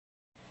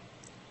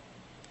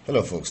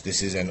Hello folks,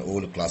 this is an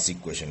old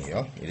classic question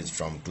here. It is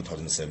from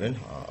 2007,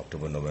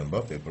 October,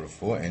 November, paper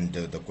 4, and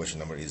the question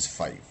number is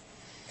 5.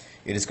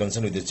 It is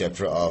concerned with the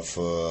chapter of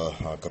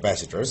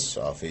capacitors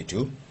of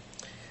A2.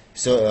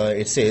 So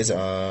it says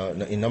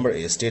in number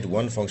A, state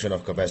one function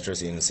of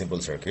capacitors in simple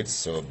circuits.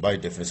 So by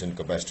definition,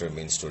 capacitor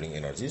means storing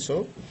energy.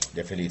 So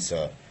definitely it's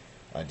a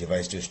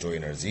device to store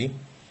energy.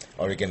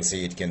 Or you can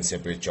say it can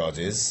separate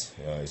charges,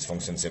 its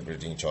function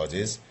separating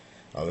charges.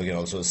 We can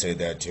also say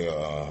that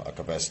a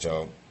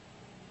capacitor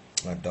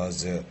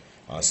does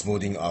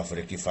smoothing of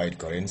rectified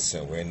currents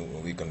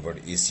when we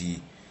convert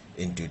AC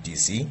into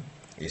DC,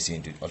 AC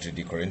into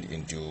alternating current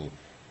into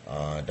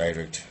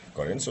direct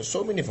current.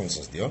 So many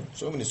functions there,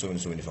 so many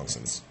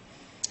functions.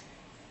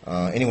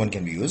 Anyone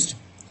can be used.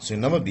 So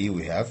in number B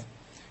we have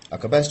a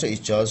capacitor is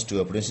charged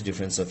to a potential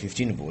difference of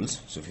 15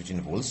 volts, so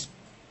 15 volts,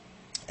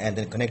 and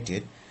then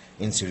connected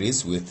in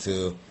series with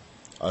a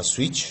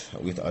resistor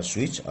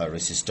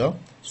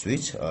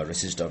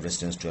of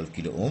resistance 12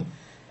 kilo ohm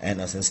and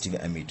a sensitive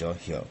ammeter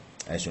here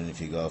as shown in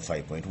figure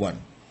 5.1.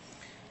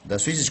 The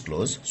switch is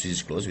closed,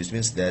 which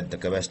means that the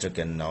capacitor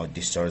can now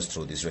discharge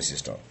through this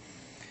resistor,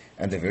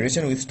 and the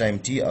variation with time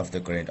t of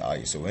the current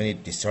I. So when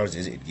it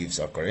discharges, it gives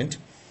a current.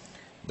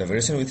 The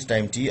variation with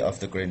time t of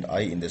the current I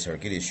in the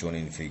circuit is shown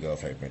in figure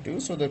 5.2.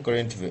 So the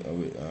current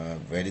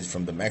varies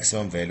from the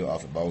maximum value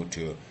of about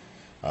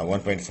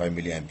 1.5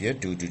 milliampere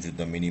to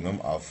the minimum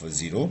of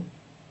 0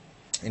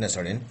 in a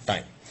certain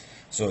time.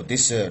 So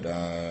this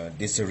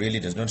really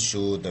does not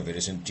show the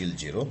variation till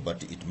 0,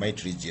 but it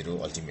might reach 0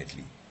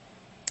 ultimately.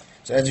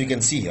 So as you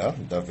can see here,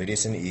 the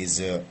variation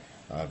is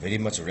very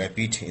much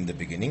rapid in the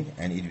beginning,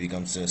 and it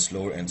becomes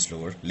slower and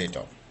slower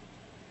later.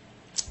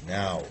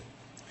 Now,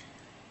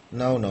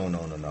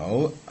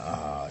 so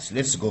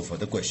let's go for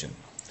the question.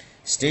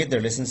 State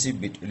the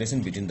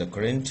relation between the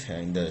current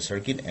in the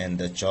circuit and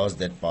the charge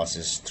that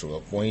passes through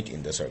a point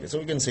in the circuit. So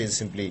we can say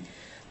simply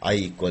I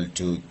equal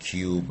to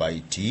Q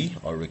by T,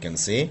 or we can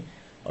say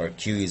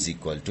Q is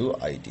equal to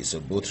IT. So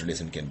both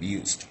relation can be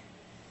used.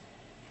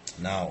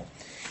 Now,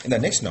 in the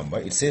next number,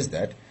 it says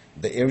that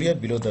the area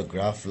below the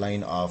graph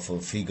line of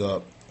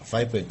figure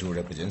 5.2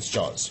 represents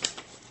charge.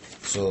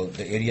 So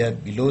the area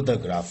below the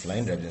graph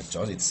line represents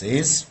charge. It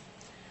says,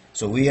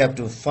 so we have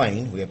to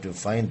find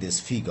this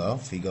figure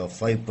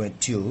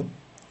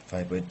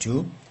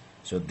 5.2.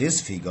 So this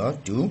figure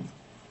to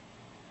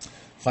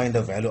find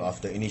the value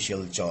of the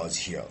initial charge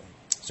here.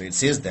 So it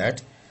says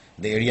that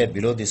the area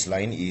below this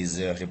line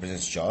is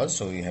represents charge,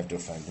 so we have to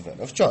find the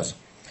value of charge.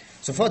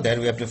 So for that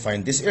we have to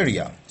find this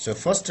area. So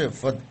first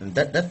for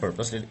that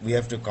purpose we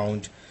have to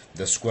count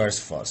the squares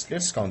first.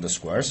 Let's count the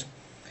squares.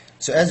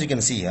 So as you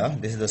can see here,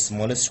 this is the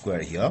smallest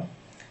square here,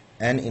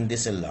 and in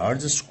this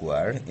large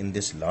square,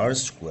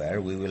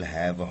 we will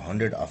have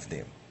 100 of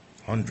them.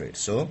 100.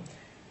 So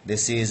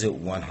this is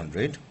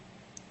 100.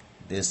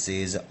 This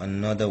is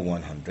another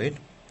 100.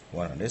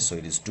 So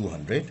it is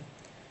 200.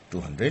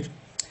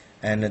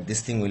 And this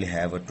thing will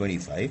have a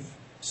 25,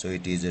 so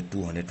it is a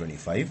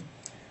 225,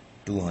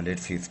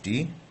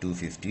 250,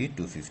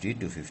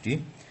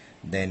 250,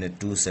 then a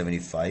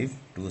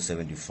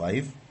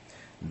 275,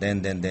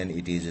 then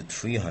it is a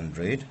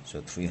 300,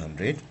 so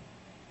 300.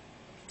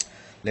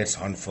 Let's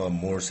hunt for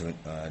more the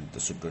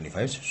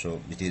 25, so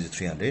it is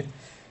 300,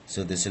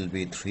 so this will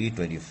be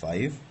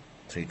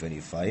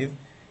 325,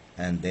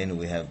 and then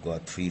we have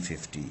got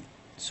 350,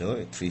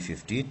 so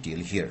 350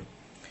 till here.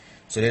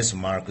 So let's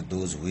mark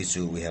those which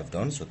we have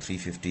done. So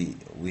 350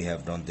 we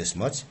have done this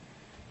much,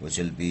 which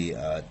will be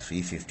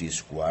 350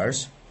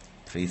 squares,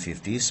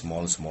 350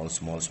 small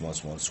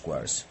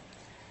squares.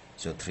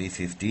 So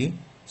 350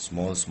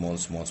 small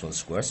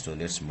squares. So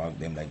let's mark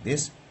them like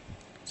this.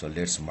 So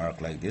let's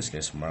mark like this,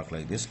 let's mark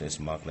like this.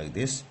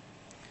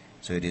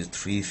 So it is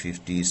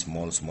 350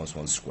 small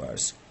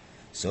squares.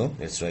 So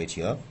let's write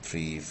here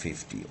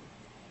 350.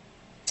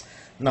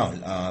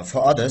 Now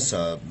for others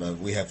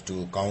we have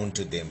to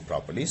count them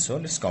properly, so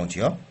let's count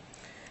here.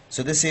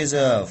 So this is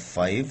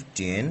 5,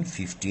 10,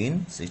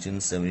 15,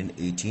 16, 17,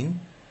 18,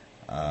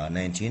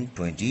 19,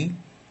 20,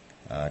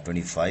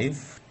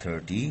 25,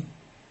 30,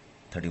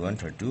 31,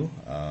 32,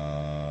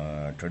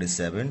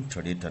 37,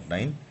 38,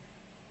 39,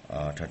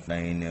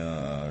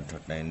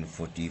 39,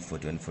 40,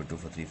 41, 42,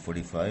 43,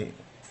 45,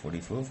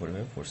 44,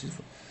 45, 46.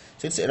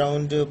 So it's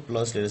around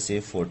plus, let us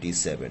say,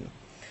 47.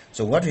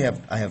 So what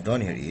I have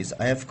done here is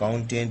I have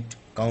counted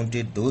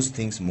those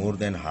things more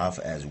than half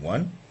as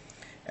 1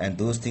 and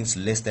those things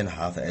less than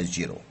half as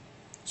 0.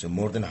 So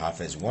more than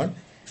half as 1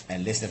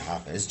 and less than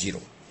half as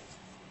 0.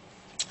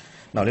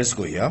 Now let's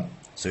go here.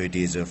 So it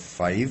is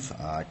 5,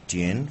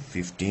 10,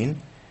 15,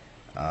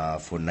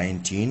 for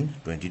 19,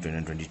 20,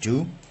 21,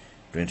 22,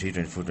 23,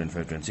 24,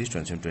 25, 26,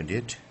 27,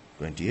 28,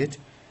 28,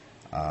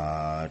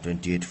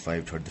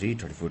 5, 33,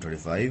 34,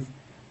 35,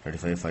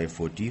 35, 5,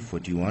 40,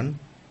 41,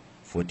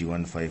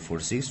 41, 5,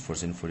 46,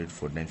 47, 48,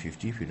 49,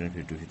 50, 51,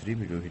 52, 53,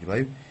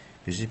 55,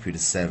 56,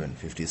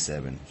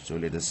 57. So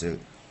let us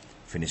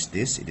finish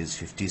this. It is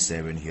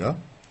 57 here,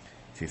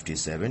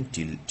 57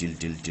 till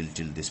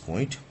this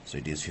point. So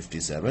it is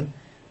 57,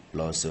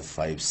 plus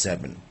 5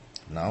 7.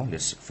 Now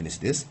let's finish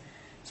this.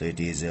 So it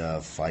is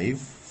 5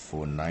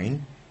 4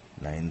 9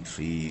 9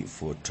 3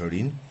 4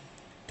 13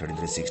 13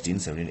 3 16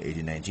 17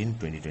 18 19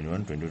 20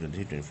 21 22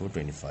 23 24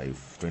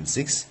 25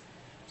 26.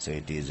 So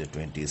it is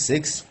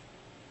 26.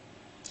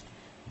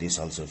 This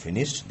also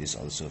finished, this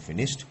also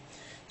finished.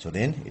 So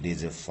then it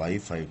is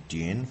 5 5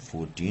 10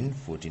 14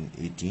 14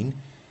 18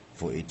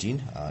 4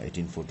 18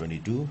 18 4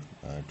 22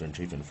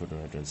 23 24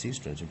 25 26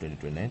 27 20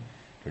 29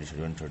 30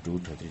 31 32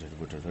 33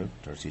 34 35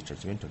 36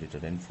 37 30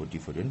 39 40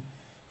 41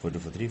 42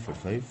 43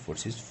 45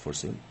 46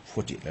 47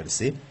 40. Let us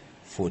say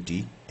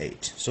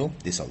 48. So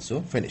this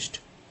also finished,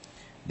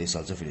 this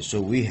also finished.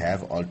 So we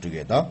have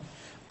altogether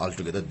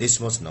this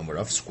much number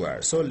of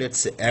squares. So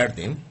let's add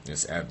them,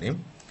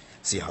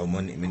 see how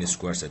many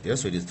squares are there.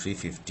 So it is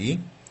 350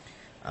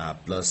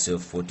 plus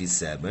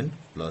 47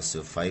 plus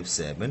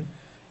 57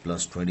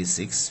 plus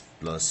 26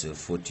 plus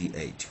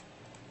 48.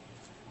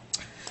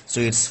 So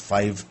it's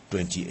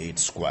 528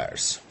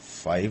 squares.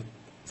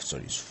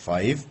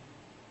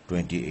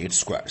 528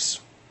 squares.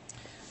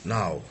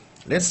 Now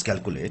let's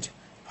calculate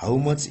how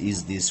much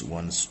is this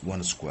one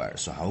square.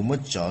 So how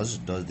much charge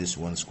does this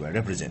one square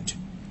represent?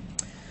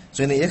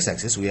 So in the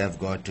x-axis we have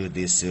got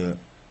this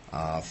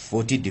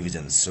 40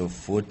 divisions. So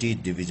 40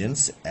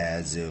 divisions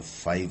as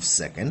 5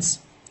 seconds.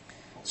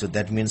 So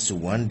that means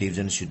one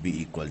division should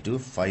be equal to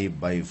 5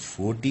 by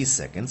 40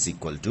 seconds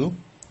equal to,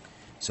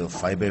 so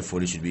 5 by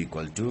 40 should be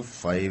equal to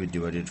 5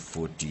 divided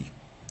 40,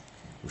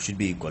 which should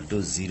be equal to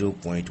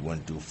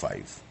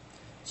 0.125.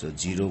 So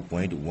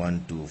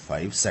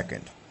 0.125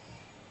 second.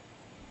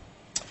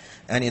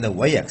 And in the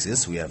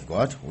y-axis we have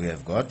got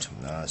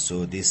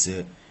so this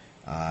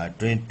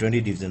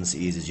 20 divisions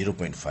is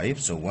 0.5.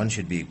 So 1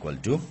 should be equal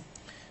to,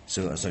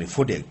 so sorry,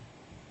 40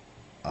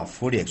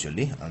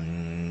 actually.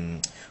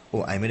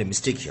 Oh, I made a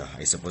mistake here.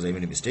 I suppose I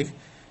made a mistake.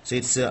 So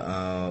it's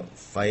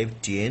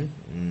 5 10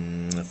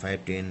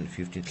 5 10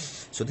 15.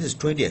 So this is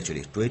 20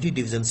 actually. 20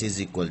 divisions is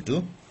equal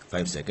to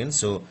 5 seconds.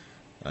 So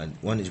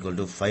 1 is equal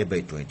to 5 by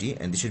 20,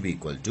 and this should be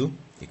equal to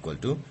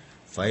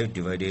 5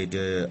 divided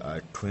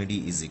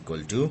 20 is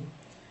equal to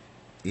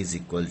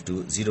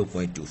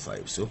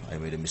 0.25. So I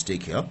made a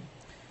mistake here,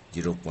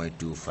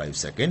 0.25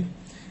 second.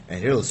 And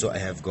here also I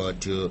have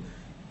got 20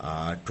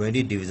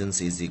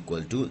 divisions is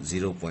equal to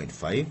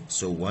 0.5.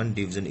 So 1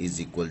 division is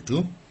equal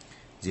to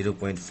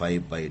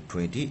 0.5 by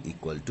 20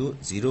 equal to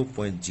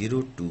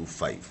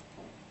 0.025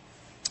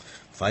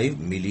 5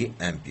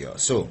 milliampere.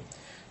 So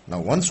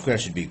now 1 square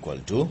should be equal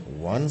to,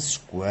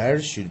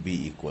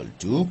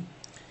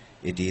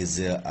 it is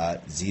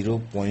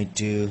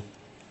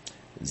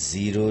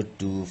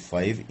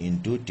 0.025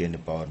 into 10 to the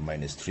power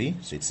minus 3.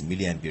 So it's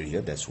milliampere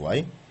here, that's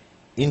why,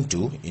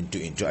 into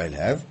I'll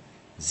have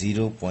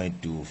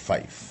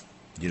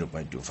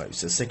 0.25.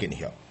 So second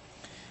here.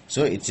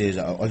 So it is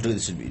altogether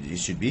it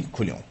should be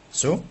coulomb.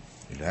 So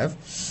you'll have,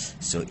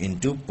 so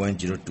into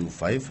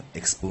 0.025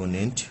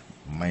 exponent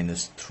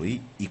minus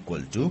 3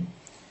 equal to,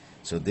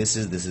 so this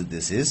is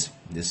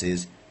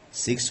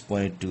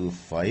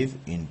 6.25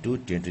 into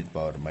 10 to the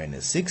power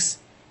minus 6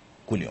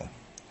 coulomb.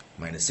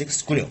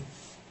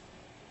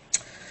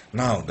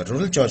 Now the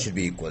total charge should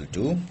be equal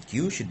to,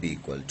 Q should be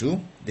equal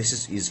to,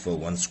 this is for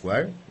 1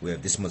 square, we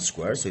have this much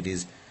square, so it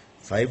is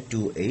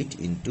 528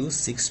 into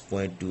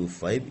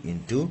 6.25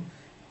 into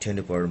 10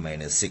 to the power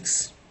minus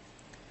 6.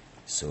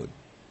 So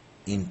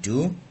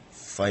into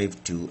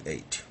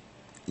 528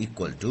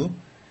 equal to,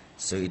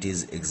 so it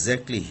is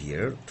exactly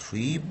here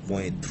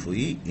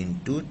 3.3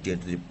 into 10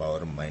 to the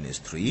power minus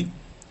 3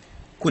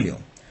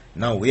 coulomb.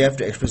 Now we have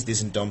to express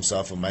this in terms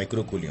of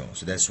micro coulomb,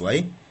 so that's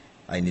why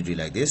I need to be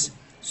like this.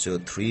 So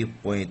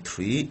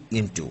 3.3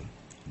 into,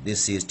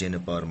 this is 10 to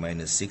the power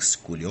minus 6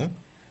 coulomb,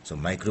 so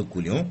micro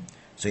coulomb.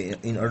 So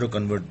in order to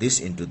convert this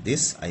into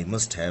this, I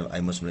must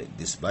make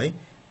this by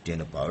 10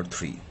 to the power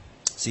 3.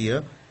 See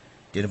here,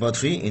 10 to the power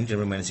 3 in 10 to the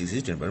power minus 6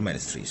 is 10 to the power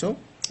minus 3. So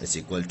it's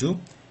equal to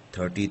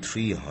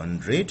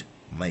 3300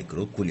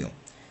 microcoulomb.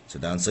 So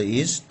the answer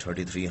is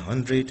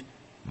 3300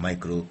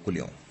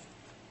 microcoulomb.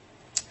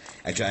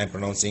 Actually, I'm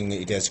pronouncing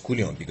it as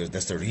coulomb because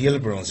that's the real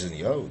pronunciation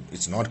here.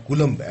 It's not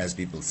coulomb as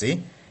people say,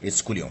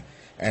 it's coulomb.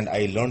 And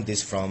I learned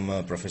this from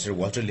Professor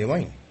Walter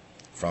Lewine,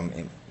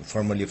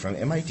 formerly from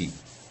MIT.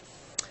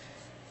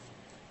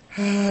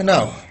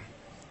 Now,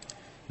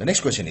 the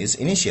next question is,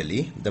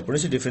 initially the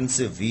potential difference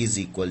V is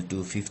equal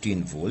to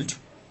 15 volt,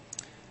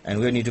 and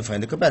we need to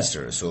find the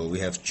capacitor. So we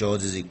have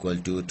charge is equal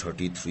to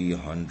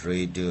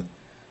 3300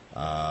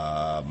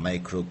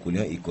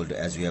 microcoulomb equal to,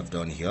 as we have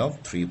done here,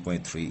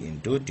 3.3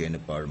 into 10 to the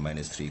power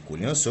minus 3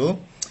 coulomb. So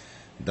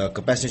the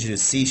capacitance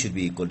C should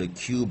be equal to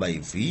Q by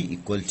V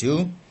equal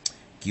to,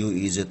 Q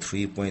is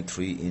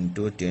 3.3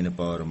 into 10 to the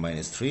power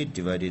minus 3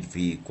 divided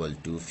V equal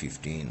to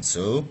 15.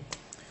 So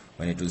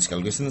when I do this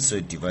calculation, so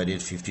divided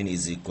 15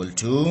 is equal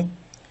to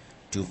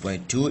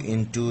 2.2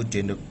 into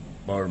 10 to the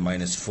power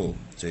minus 4.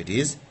 So it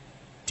is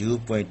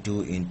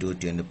 2.2 into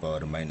 10 to the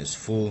power minus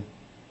 4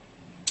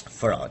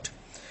 farad.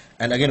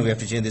 And again we have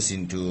to change this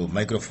into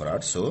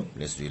microfarad. So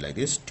let's do it like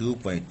this,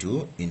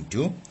 2.2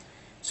 into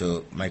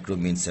So micro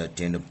means 10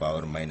 to the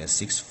power minus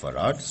 6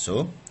 farad.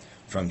 So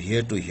from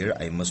here to here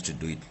I must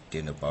do it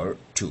 10 to the power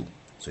 2.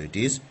 So it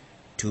is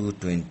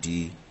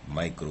 220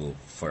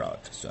 microfarad.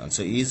 So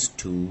answer is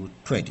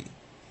 220.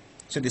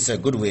 So this is a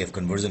good way of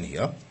conversion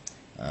here.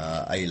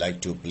 I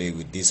like to play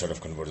with these sort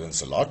of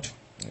conversions a lot.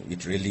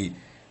 It really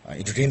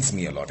entertains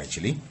me a lot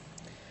actually.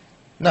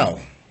 Now,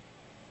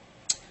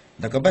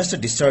 the capacitor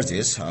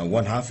discharges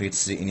one half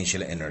its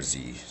initial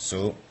energy.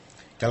 So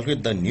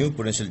calculate the new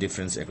potential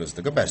difference across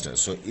the capacitor.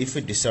 So if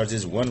it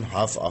discharges one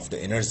half of the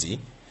energy,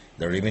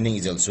 the remaining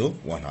is also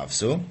one half.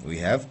 So we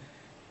have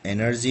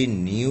energy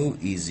new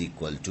is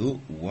equal to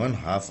one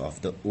half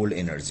of the old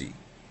energy,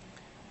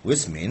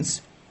 which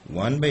means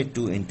 1 by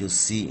 2 into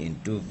C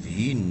into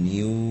V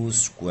new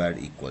square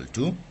equal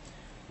to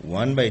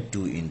 1 by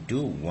 2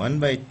 into 1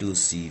 by 2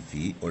 C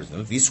V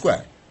original V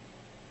square.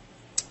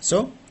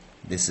 So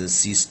this is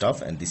C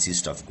stuff and this C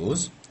stuff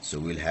goes. So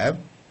we'll have,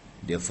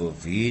 therefore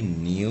V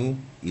new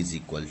is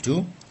equal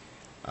to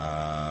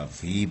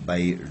V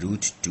by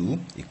root 2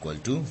 equal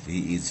to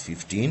V is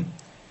 15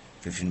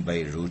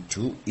 by root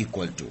 2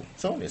 equal to.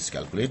 So let's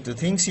calculate the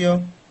things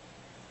here.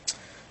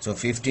 So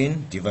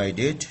 15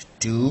 divided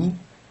 2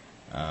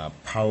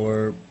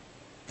 power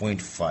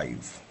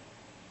 0.5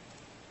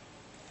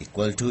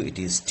 equal to, it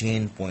is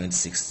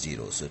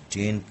 10.60. So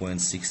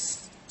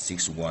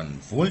 10.661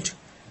 volt.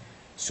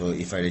 So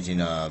if I write in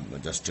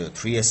just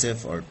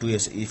 3SF or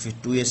 2SF, if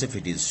 2SF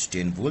it is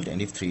 10 volt,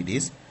 and if 3 it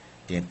is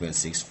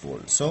 10.6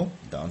 volts. So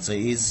the answer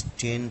is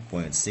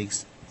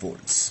 10.6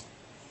 volts.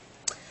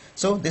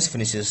 So this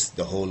finishes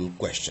the whole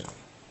question.